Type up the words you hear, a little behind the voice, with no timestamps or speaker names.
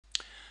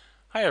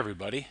Hi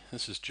everybody,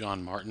 this is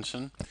John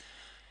Martinson,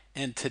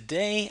 and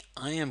today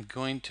I am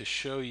going to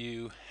show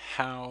you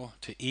how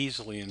to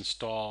easily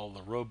install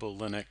the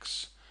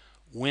Robolinux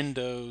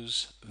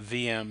Windows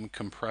VM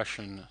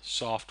compression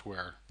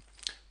software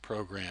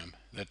program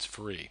that's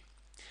free.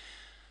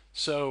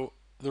 So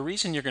the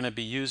reason you're going to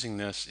be using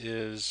this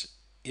is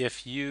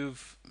if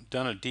you've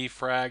done a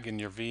defrag in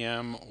your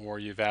VM or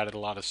you've added a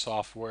lot of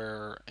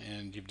software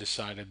and you've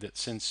decided that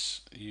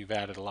since you've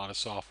added a lot of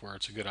software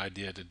it's a good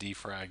idea to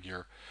defrag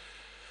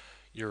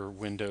your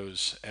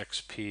Windows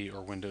XP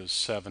or Windows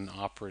 7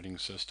 operating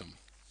system.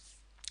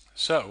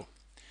 So,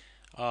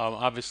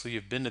 obviously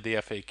you've been to the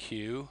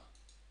FAQ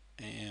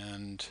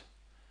and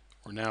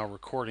we're now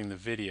recording the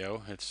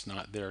video. It's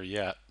not there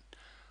yet.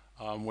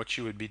 What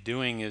you would be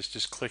doing is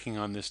just clicking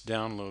on this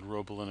download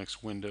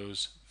Robolinux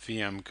Windows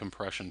VM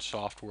compression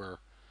software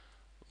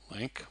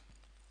link,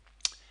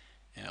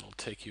 and it'll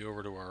take you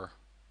over to our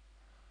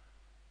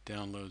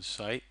download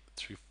site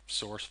through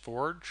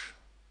SourceForge.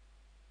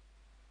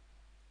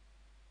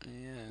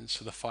 And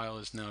so the file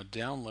is now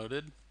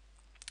downloaded,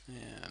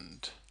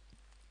 and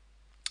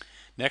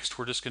next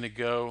we're just going to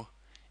go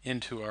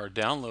into our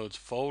downloads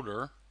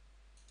folder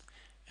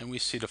and we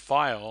see the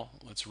file.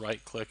 Let's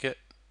right click it,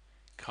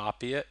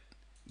 copy it,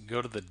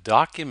 go to the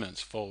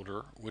documents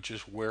folder, which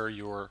is where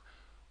your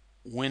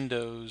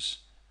Windows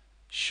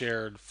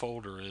shared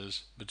folder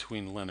is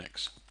between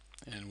Linux,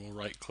 and we'll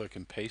right click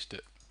and paste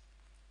it.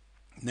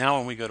 Now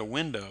when we go to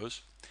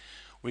Windows,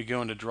 we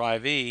go into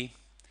Drive E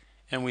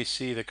and we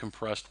see the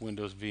compressed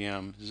Windows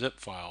VM zip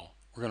file.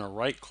 We're going to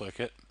right click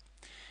it,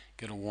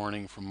 get a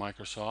warning from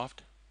Microsoft,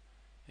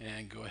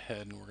 and go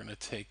ahead and we're going to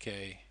take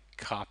a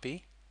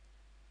copy,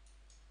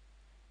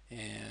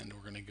 and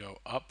we're going to go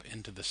up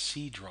into the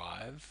C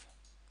drive.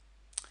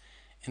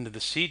 Into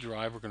the C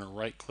drive, we're going to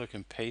right click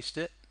and paste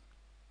it.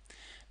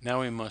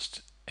 Now we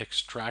must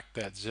extract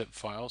that zip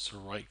file, so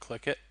right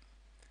click it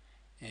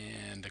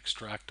and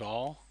extract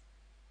all.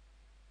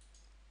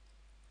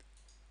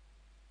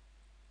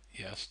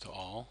 Yes to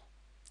all.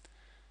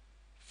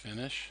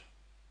 Finish.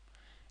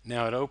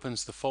 Now it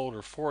opens the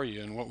folder for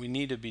you, and what we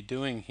need to be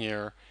doing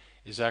here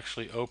is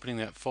actually opening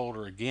that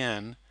folder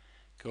again.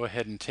 Go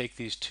ahead and take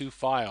these two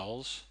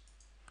files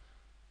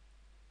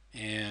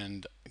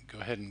and go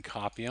ahead and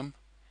copy them.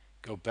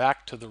 Go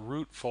back to the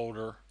root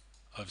folder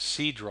of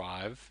C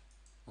drive,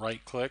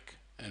 right click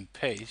and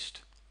paste.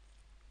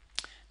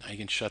 Now you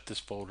can shut this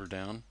folder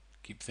down,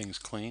 keep things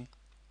clean.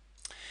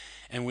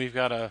 And we've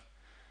got an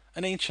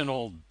ancient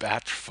old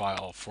batch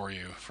file for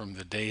you from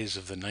the days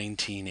of the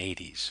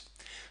 1980s.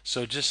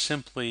 So just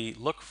simply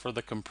look for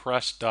the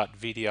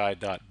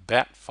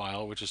compressed.vdi.bat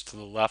file, which is to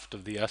the left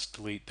of the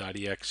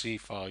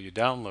sdelete.exe file you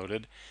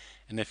downloaded.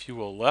 And if you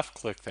will left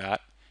click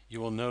that,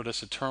 you will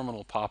notice a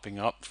terminal popping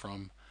up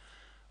from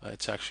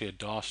it's actually a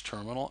DOS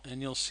terminal,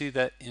 and you'll see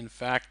that in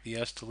fact the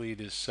sdelete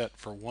is set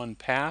for one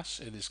pass.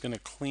 It is going to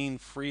clean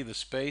free the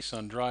space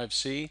on drive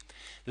C.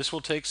 This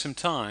will take some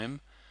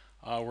time.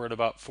 We're at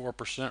about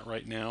 4%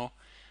 right now.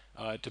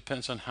 It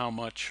depends on how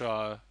much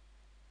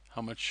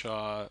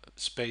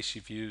space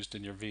you've used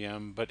in your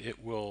VM, but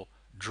it will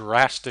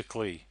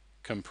drastically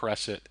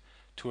compress it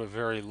to a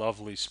very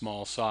lovely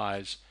small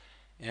size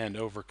and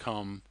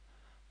overcome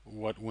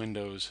what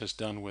Windows has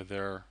done with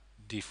their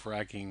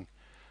defragging.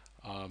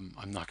 I'm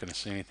not going to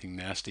say anything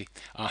nasty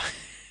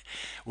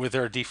with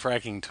their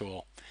defragging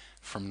tool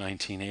from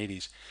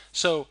 1980s.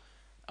 So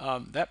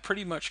that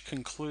pretty much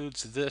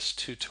concludes this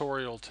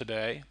tutorial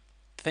today.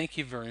 Thank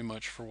you very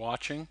much for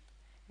watching,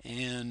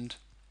 and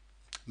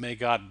may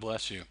God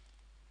bless you.